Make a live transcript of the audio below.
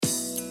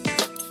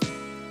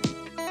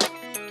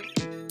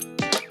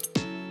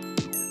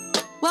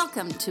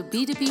Welcome to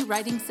B2B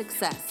Writing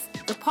Success,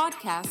 the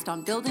podcast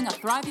on building a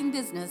thriving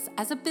business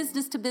as a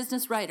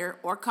business-to-business writer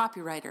or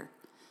copywriter.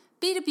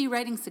 B2B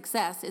Writing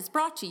Success is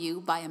brought to you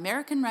by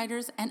American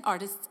Writers and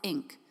Artists,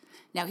 Inc.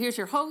 Now here's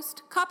your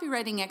host,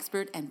 copywriting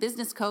expert and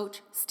business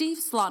coach, Steve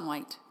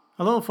Slaunwhite.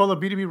 Hello, fellow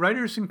B2B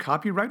writers and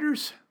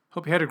copywriters.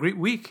 Hope you had a great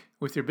week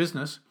with your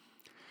business.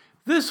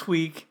 This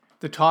week,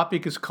 the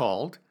topic is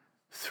called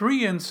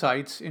 3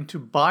 Insights into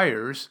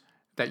Buyers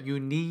That You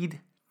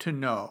Need to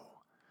Know.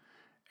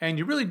 And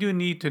you really do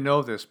need to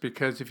know this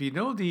because if you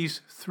know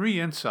these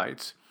 3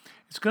 insights,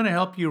 it's going to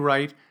help you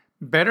write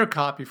better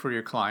copy for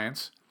your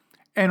clients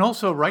and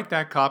also write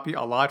that copy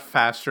a lot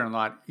faster and a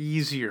lot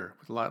easier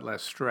with a lot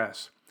less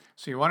stress.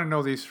 So you want to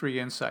know these 3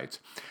 insights.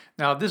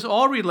 Now, this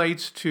all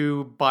relates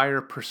to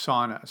buyer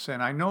personas.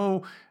 And I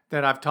know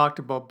that I've talked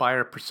about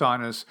buyer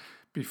personas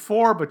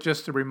before, but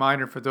just a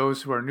reminder for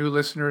those who are new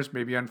listeners,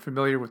 maybe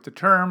unfamiliar with the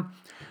term.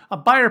 A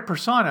buyer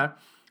persona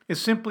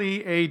is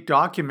simply a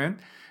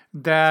document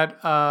that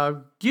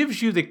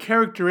gives you the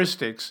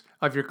characteristics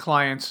of your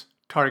client's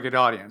target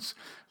audience.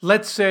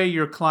 Let's say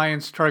your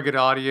client's target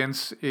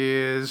audience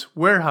is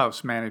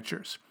warehouse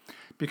managers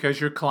because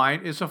your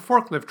client is a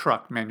forklift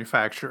truck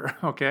manufacturer,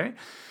 okay?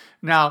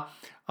 Now,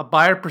 a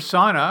buyer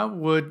persona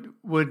would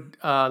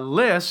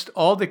list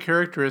all the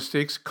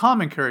characteristics,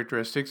 common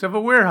characteristics of a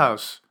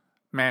warehouse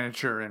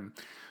manager and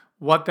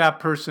what that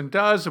person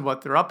does and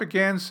what they're up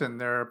against and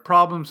their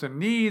problems and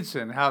needs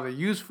and how they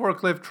use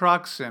forklift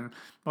trucks and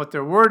what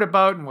they're worried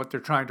about and what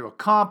they're trying to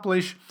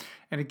accomplish.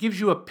 And it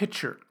gives you a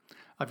picture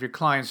of your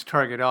client's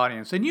target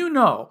audience. And you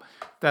know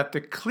that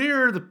the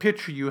clearer the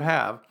picture you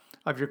have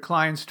of your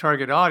client's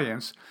target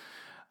audience,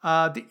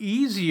 the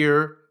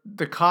easier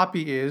the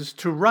copy is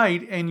to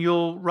write, and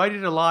you'll write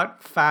it a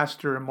lot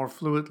faster and more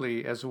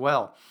fluidly as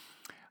well.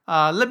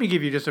 Let me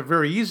give you just a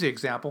very easy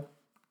example.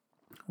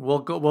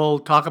 We'll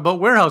talk about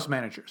warehouse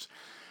managers.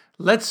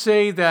 Let's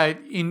say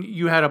that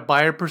you had a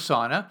buyer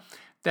persona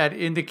that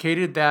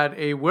indicated that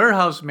a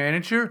warehouse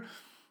manager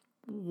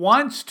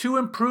wants to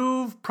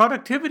improve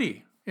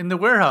productivity in the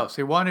warehouse.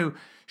 They want to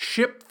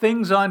ship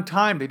things on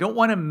time. They don't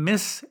want to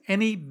miss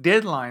any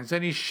deadlines,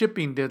 any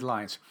shipping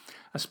deadlines,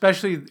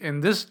 especially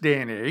in this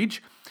day and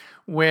age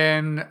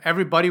when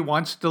everybody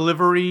wants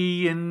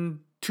delivery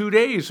in 2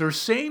 days or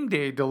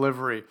same-day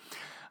delivery.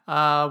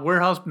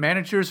 Warehouse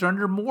managers are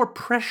under more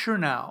pressure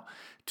now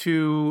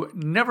to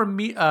never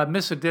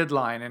miss a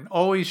deadline and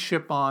always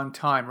ship on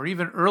time or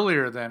even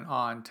earlier than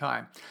on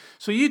time.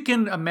 So you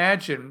can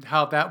imagine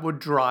how that would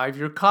drive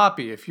your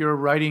copy. If you're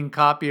writing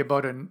copy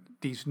about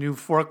these new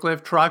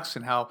forklift trucks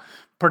and how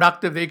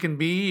productive they can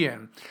be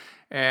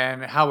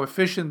and how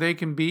efficient they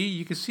can be,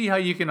 you can see how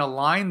you can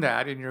align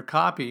that in your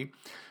copy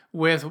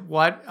with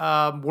what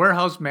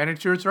warehouse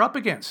managers are up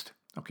against.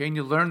 Okay, and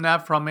you learn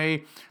that from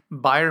a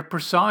buyer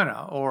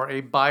persona or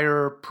a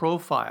buyer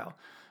profile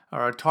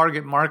or a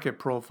target market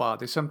profile.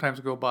 They sometimes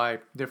go by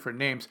different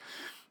names.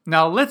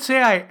 Now, let's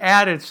say I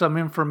added some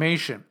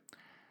information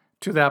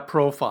to that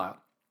profile.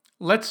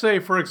 Let's say,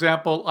 for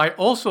example, I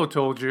also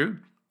told you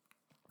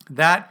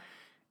that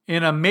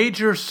in a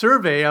major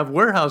survey of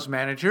warehouse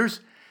managers,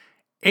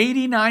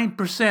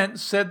 89%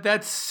 said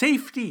that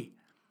safety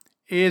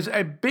is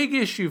a big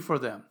issue for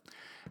them.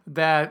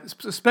 That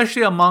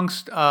especially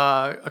amongst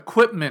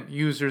equipment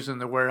users in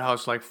the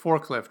warehouse like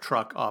forklift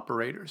truck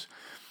operators.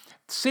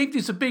 Safety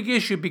is a big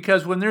issue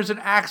because when there's an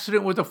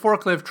accident with a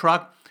forklift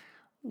truck,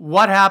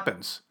 what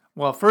happens?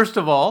 Well, first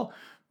of all,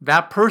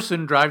 that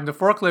person driving the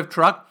forklift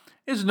truck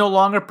is no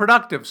longer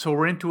productive, so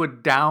we're into a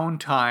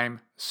downtime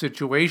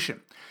situation.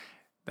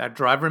 That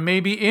driver may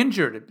be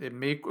injured. It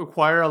may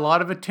require a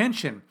lot of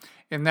attention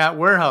in that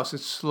warehouse. It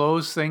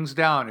slows things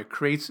down. It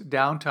creates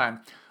downtime.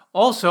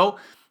 Also,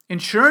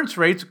 insurance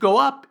rates go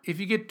up if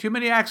you get too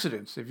many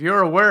accidents. If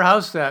you're a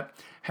warehouse that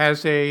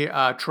has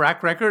a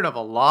track record of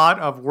a lot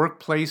of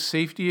workplace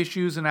safety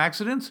issues and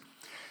accidents,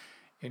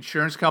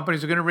 insurance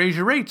companies are going to raise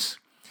your rates.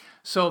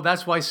 So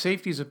that's why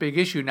safety is a big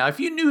issue. Now, if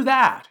you knew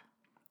that,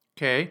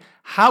 okay,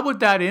 how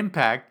would that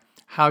impact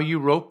how you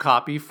wrote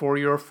copy for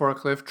your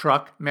forklift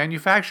truck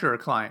manufacturer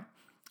client?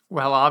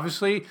 Well,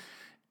 obviously,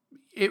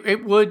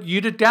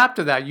 you'd adapt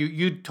to that.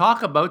 You'd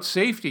talk about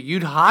safety.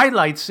 You'd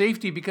highlight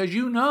safety because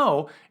you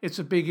know it's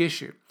a big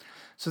issue.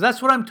 So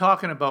that's what I'm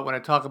talking about when I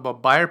talk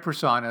about buyer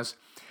personas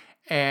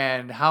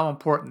and how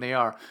important they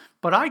are.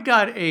 But I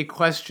got a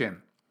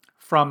question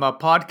from a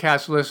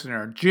podcast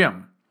listener,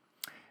 Jim.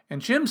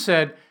 And Jim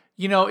said,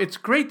 it's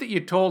great that you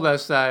told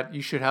us that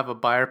you should have a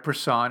buyer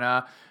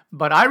persona,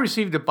 but I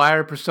received a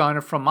buyer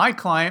persona from my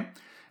client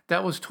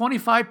that was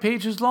 25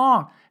 pages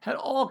long, had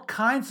all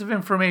kinds of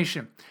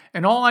information.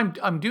 And all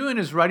I'm doing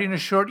is writing a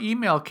short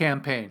email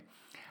campaign.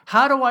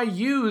 How do I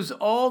use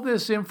all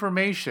this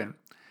information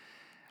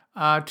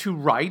to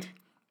write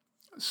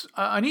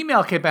an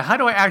email campaign? How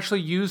do I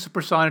actually use the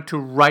persona to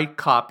write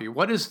copy?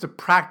 What is the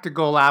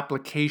practical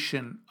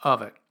application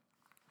of it?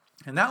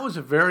 And that was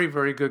a very,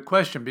 very good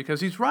question because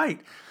he's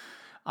right.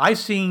 I've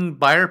seen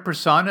buyer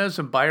personas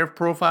and buyer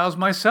profiles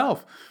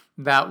myself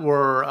that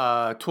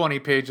were 20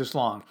 pages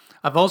long.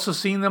 I've also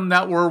seen them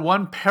that were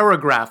one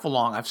paragraph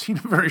long. I've seen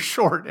them very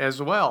short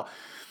as well.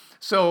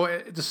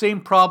 So the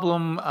same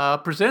problem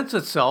presents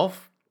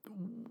itself.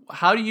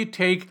 How do you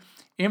take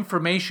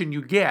information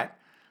you get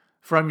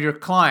from your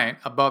client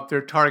about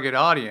their target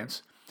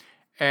audience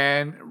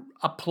and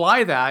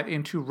apply that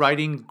into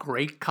writing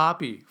great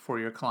copy for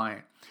your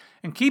client?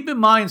 And keep in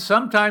mind,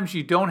 sometimes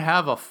you don't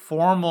have a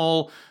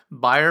formal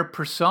buyer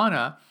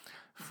persona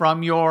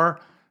from your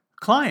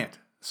client.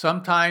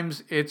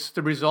 Sometimes it's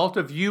the result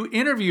of you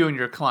interviewing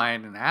your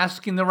client and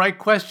asking the right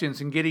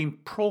questions and getting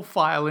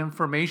profile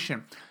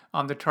information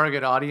on the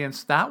target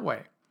audience that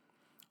way.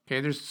 Okay,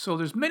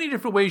 there's many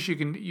different ways you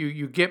can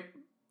you get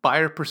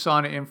buyer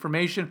persona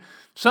information.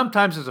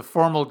 Sometimes it's a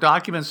formal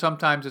document,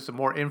 sometimes it's a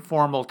more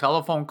informal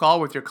telephone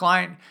call with your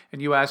client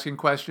and you asking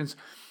questions.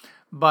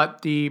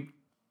 But the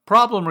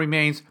problem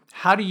remains,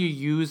 how do you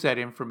use that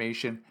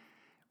information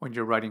when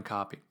you're writing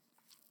copy?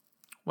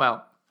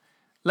 Well,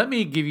 let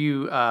me give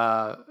you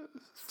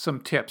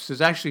some tips.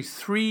 There's actually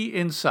 3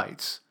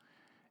 insights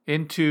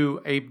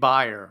into a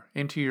buyer,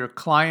 into your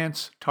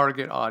client's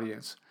target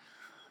audience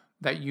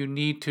that you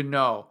need to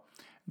know.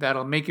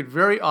 That'll make it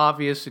very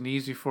obvious and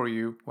easy for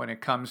you when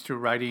it comes to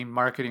writing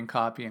marketing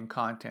copy and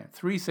content.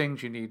 3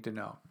 things you need to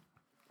know.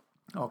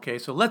 Okay,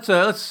 so let's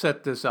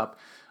set this up.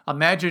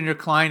 Imagine your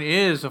client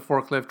is a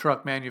forklift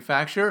truck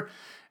manufacturer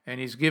and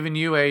he's given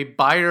you a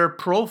buyer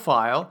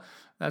profile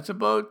that's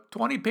about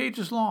 20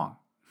 pages long.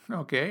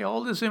 Okay,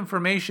 all this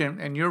information,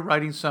 and you're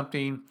writing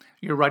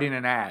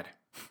an ad,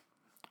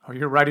 or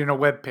you're writing a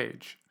web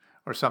page,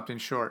 or something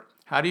short.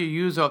 How do you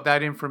use all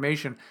that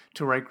information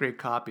to write great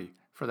copy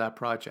for that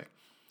project?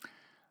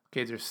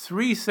 Okay, there's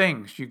 3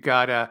 things you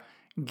gotta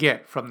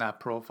get from that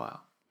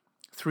profile.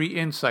 3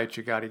 insights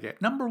you gotta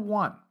get. Number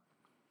 1,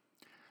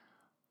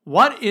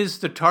 what is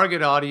the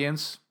target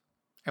audience?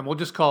 And we'll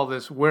just call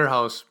this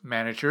warehouse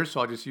manager,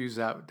 so I'll just use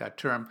that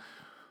term.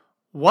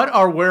 What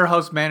are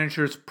warehouse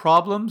managers'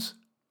 problems,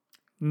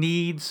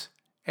 needs,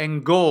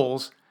 and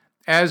goals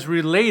as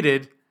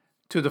related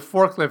to the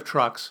forklift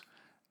trucks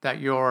that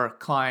your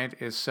client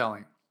is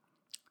selling?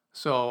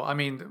 So, I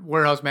mean,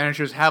 warehouse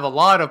managers have a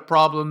lot of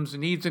problems,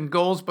 needs, and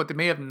goals, but they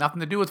may have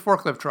nothing to do with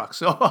forklift trucks.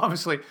 So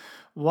obviously,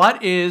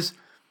 what is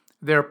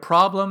their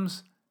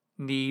problems,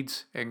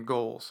 needs, and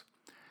goals?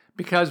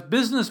 Because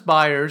business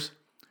buyers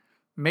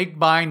make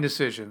buying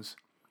decisions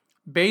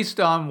based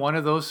on one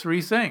of those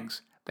 3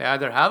 things. They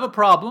either have a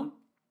problem,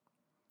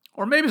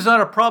 or maybe it's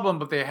not a problem,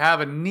 but they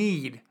have a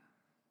need.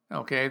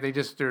 Okay,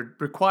 they're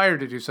required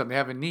to do something. They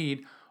have a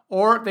need,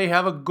 or they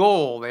have a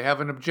goal. They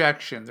have an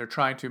objection. They're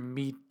trying to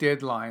meet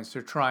deadlines.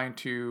 They're trying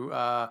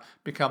to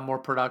become more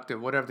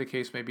productive. Whatever the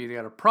case may be, they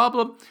got a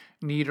problem,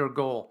 need, or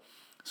goal.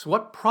 So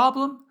what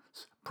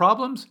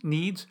problems,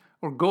 needs,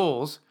 or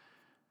goals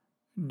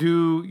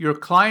do your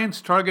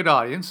client's target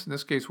audience, in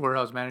this case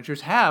warehouse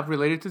managers, have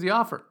related to the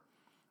offer?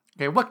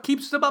 Okay, what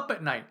keeps them up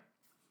at night?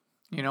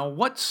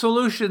 What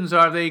solutions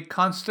are they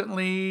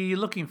constantly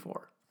looking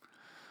for?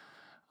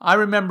 I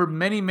remember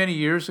many, many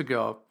years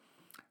ago,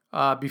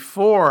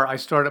 before I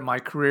started my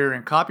career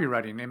in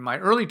copywriting, in my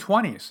early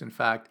 20s, in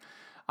fact,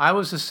 I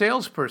was a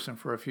salesperson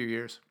for a few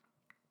years,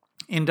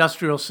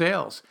 industrial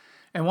sales.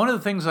 And one of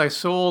the things I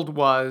sold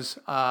was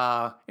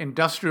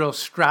industrial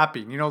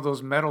strapping.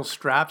 Those metal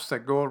straps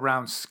that go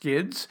around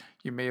skids?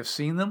 You may have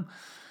seen them.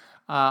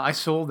 I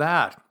sold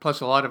that,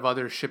 plus a lot of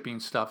other shipping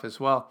stuff as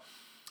well.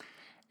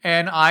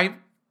 And I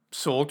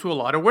sold to a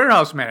lot of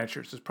warehouse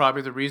managers. It's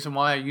probably the reason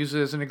why I use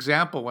it as an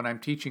example when I'm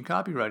teaching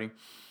copywriting.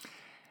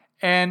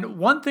 And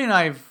one thing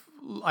I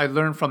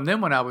learned from them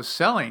when I was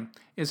selling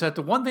is that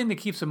the one thing that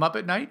keeps them up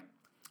at night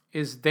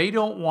is they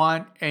don't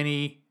want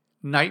any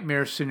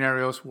nightmare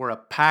scenarios where a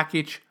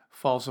package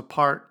falls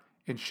apart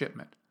in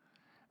shipment.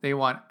 They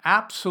want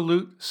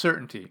absolute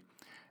certainty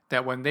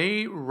that when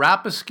they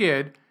wrap a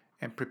skid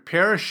and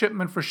prepare a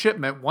shipment for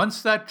shipment,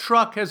 once that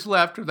truck has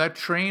left or that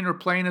train or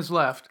plane has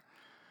left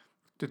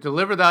to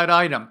deliver that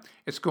item,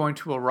 it's going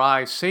to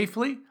arrive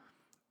safely,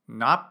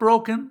 not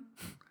broken,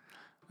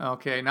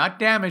 okay, not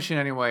damaged in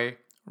any way,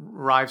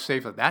 arrive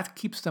safely. That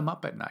keeps them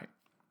up at night,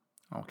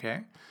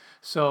 okay?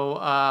 So,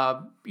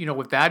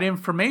 with that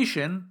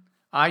information,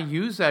 I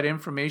use that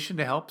information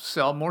to help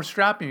sell more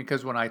strapping,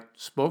 because when I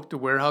spoke to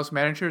warehouse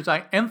managers,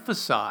 I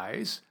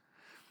emphasize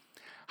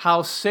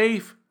how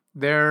safe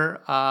their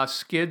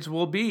skids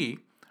will be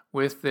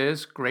with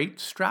this great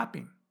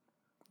strapping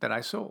that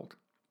I sold,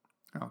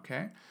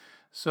 okay?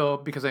 So,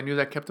 because I knew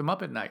that kept them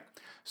up at night.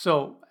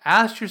 So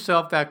ask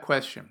yourself that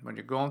question when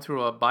you're going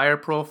through a buyer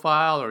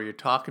profile or you're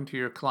talking to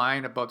your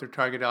client about their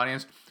target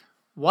audience.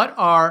 What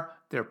are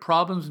their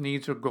problems,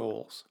 needs, or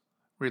goals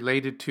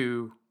related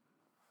to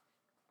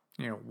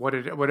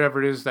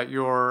whatever it is that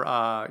your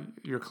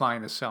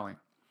client is selling?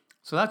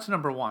 So that's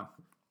number 1.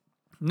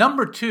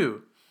 Number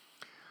 2,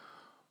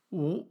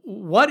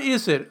 what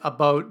is it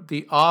about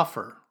the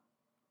offer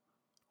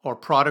or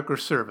product or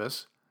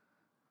service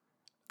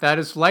that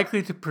is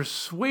likely to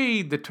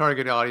persuade the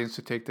target audience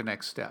to take the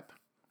next step?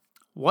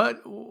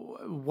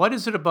 What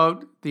is it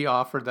about the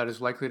offer that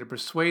is likely to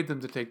persuade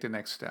them to take the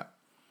next step?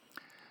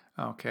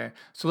 Okay,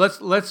 so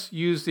let's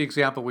use the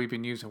example we've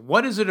been using.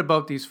 What is it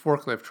about these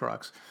forklift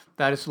trucks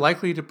that is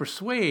likely to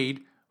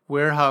persuade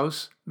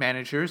warehouse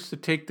managers to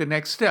take the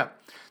next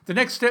step? The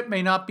next step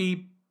may not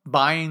be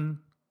buying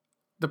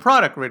the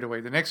product right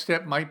away. The next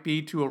step might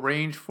be to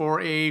arrange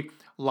for a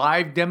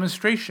live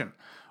demonstration,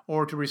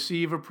 or to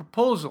receive a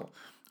proposal,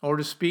 or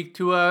to speak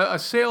to a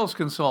sales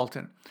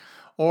consultant,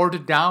 or to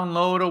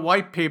download a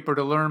white paper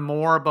to learn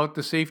more about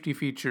the safety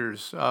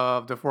features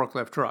of the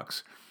forklift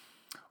trucks,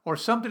 or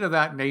something of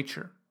that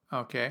nature,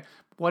 okay?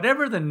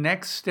 Whatever the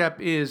next step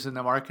is in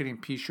the marketing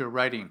piece you're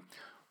writing,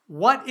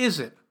 what is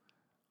it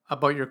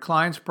about your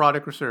client's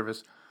product or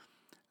service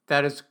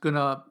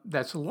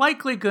that's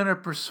likely gonna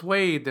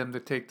persuade them to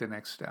take the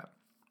next step?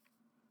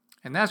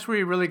 And that's where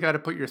you really got to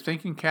put your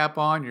thinking cap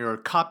on, your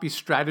copy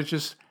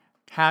strategist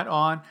hat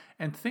on,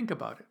 and think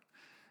about it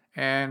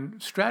and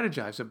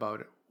strategize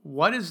about it.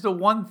 What is the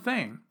one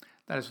thing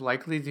that is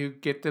likely to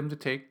get them to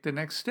take the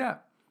next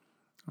step?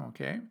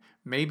 Okay,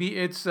 maybe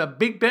it's a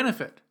big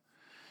benefit.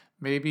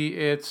 Maybe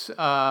it's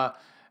a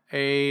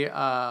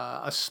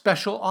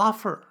special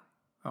offer.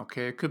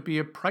 Okay, it could be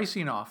a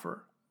pricing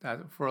offer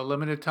that for a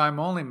limited time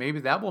only. Maybe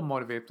that will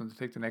motivate them to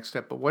take the next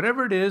step. But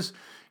whatever it is,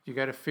 you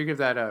got to figure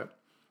that out.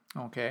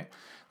 Okay,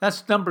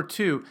 that's number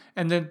 2.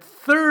 And then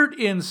third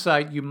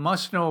insight you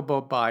must know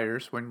about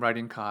buyers when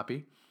writing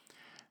copy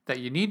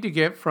that you need to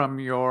get from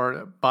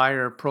your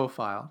buyer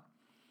profile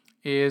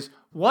is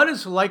what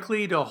is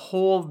likely to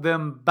hold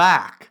them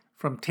back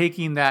from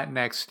taking that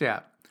next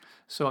step.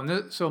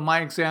 So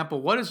my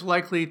example, what is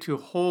likely to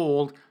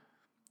hold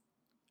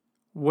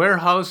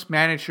warehouse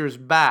managers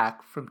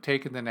back from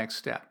taking the next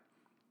step?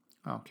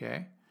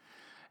 Okay.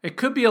 It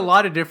could be a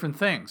lot of different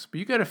things, but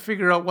you got to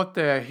figure out what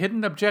the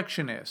hidden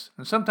objection is.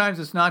 And sometimes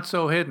it's not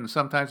so hidden.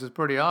 Sometimes it's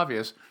pretty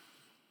obvious.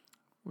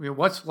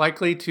 What's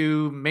likely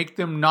to make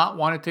them not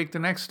want to take the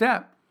next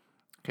step?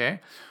 Okay.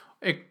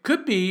 It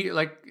could be,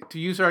 like, to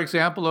use our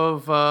example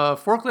of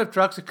forklift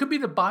trucks, it could be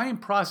the buying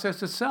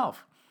process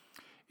itself.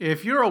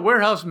 If you're a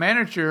warehouse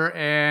manager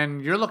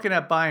and you're looking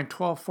at buying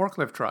 12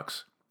 forklift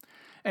trucks,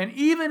 and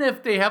even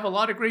if they have a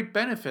lot of great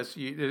benefits,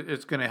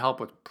 it's going to help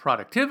with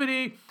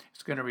productivity.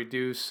 It's going to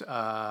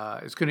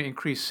it's going to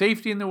increase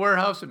safety in the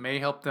warehouse. It may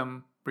help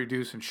them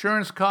reduce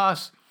insurance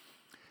costs.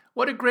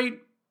 What a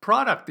great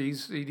product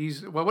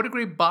what a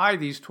great buy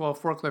these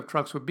 12 forklift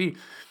trucks would be.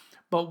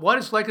 But what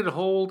is likely to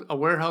hold a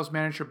warehouse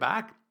manager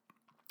back?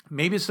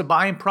 Maybe it's the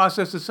buying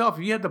process itself.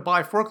 If you had to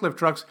buy forklift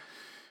trucks,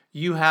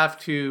 you have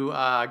to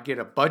get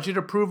a budget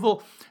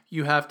approval.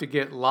 You have to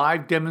get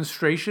live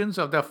demonstrations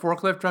of that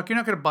forklift truck. You're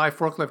not going to buy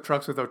forklift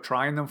trucks without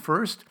trying them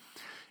first.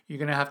 You're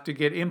going to have to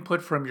get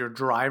input from your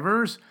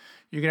drivers.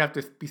 You're going to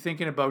have to be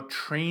thinking about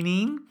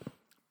training,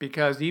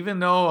 because even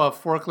though a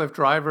forklift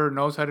driver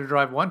knows how to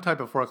drive one type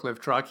of forklift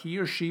truck, he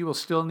or she will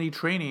still need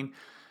training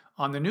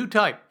on the new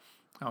type.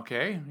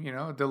 Okay,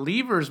 the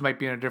levers might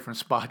be in a different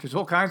spot. There's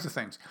all kinds of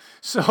things.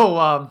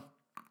 So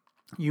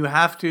you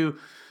have to,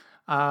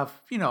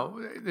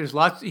 there's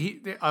lots.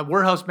 A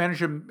warehouse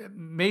manager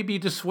may be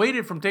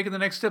dissuaded from taking the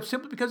next step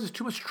simply because it's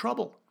too much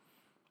trouble.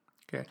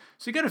 Okay,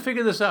 so you got to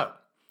figure this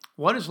out.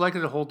 What is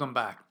likely to hold them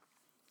back?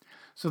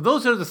 So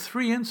those are the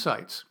 3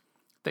 insights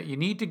that you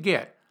need to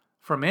get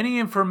from any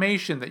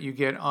information that you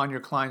get on your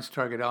client's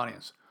target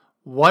audience.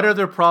 What are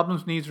their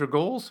problems, needs, or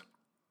goals?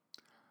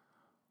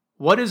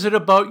 What is it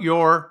about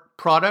your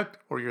product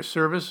or your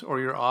service or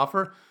your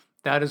offer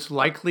that is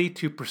likely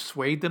to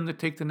persuade them to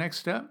take the next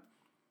step?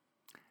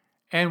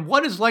 And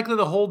what is likely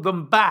to hold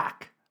them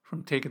back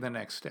from taking the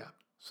next step?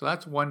 So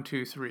that's 1,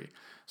 2, 3.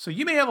 So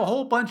you may have a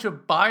whole bunch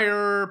of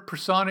buyer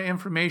persona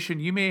information.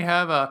 You may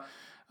have a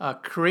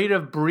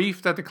creative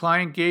brief that the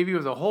client gave you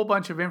with a whole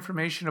bunch of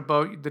information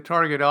about the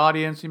target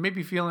audience. You may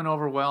be feeling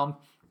overwhelmed.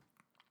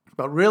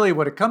 But really,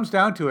 what it comes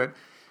down to it,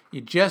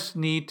 you just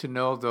need to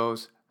know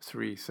those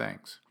 3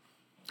 things.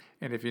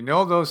 And if you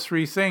know those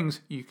 3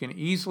 things, you can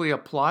easily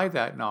apply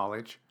that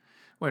knowledge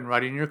when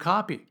writing your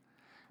copy,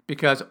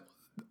 because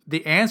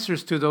the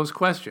answers to those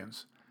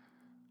questions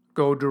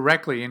go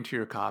directly into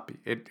your copy.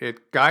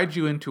 It guides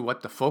you into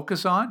what to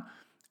focus on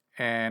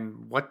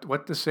and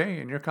what to say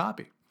in your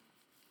copy.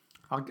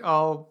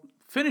 I'll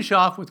finish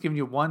off with giving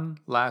you one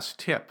last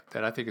tip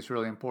that I think is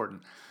really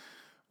important.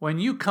 When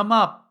you come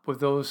up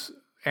with those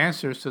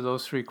answers to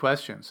those 3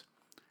 questions,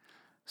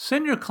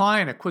 send your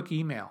client a quick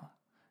email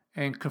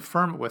and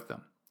confirm it with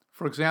them.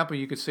 For example,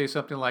 you could say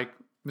something like,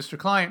 Mr.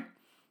 Client,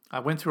 I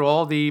went through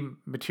all the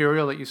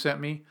material that you sent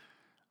me.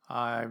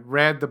 I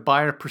read the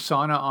buyer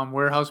persona on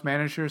warehouse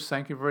managers.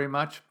 Thank you very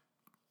much.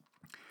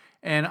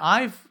 And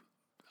I've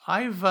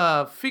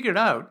figured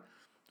out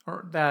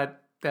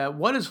that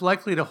what is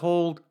likely to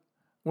hold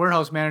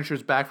warehouse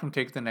managers back from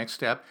taking the next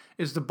step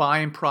is the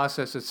buying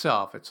process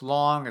itself. It's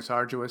long, it's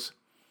arduous.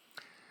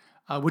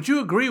 Would you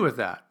agree with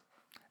that?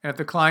 And if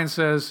the client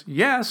says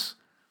yes,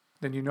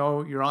 then you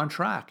know you're on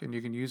track and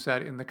you can use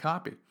that in the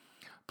copy.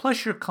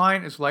 Plus, your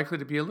client is likely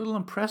to be a little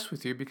impressed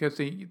with you because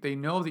they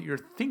know that you're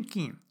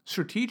thinking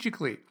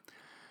strategically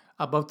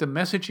about the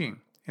messaging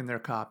in their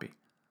copy.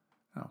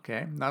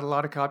 Okay, not a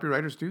lot of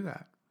copywriters do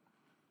that.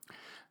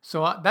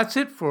 So that's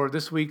it for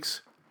this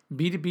week's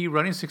B2B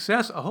Writing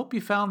Success. I hope you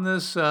found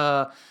this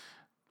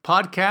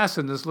podcast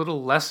and this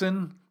little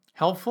lesson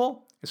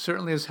helpful. It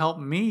certainly has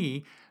helped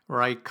me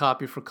write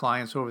copy for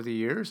clients over the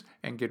years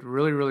and get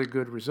really, really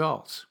good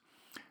results.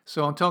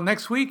 So until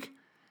next week,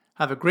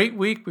 have a great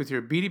week with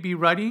your B2B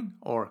writing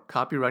or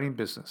copywriting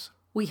business.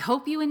 We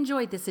hope you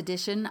enjoyed this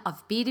edition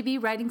of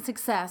B2B Writing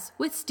Success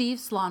with Steve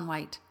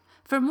Slaunwhite.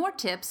 For more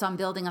tips on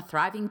building a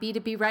thriving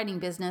B2B writing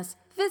business,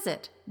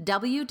 visit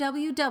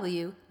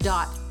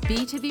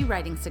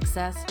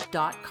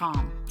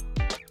www.b2bwritingsuccess.com.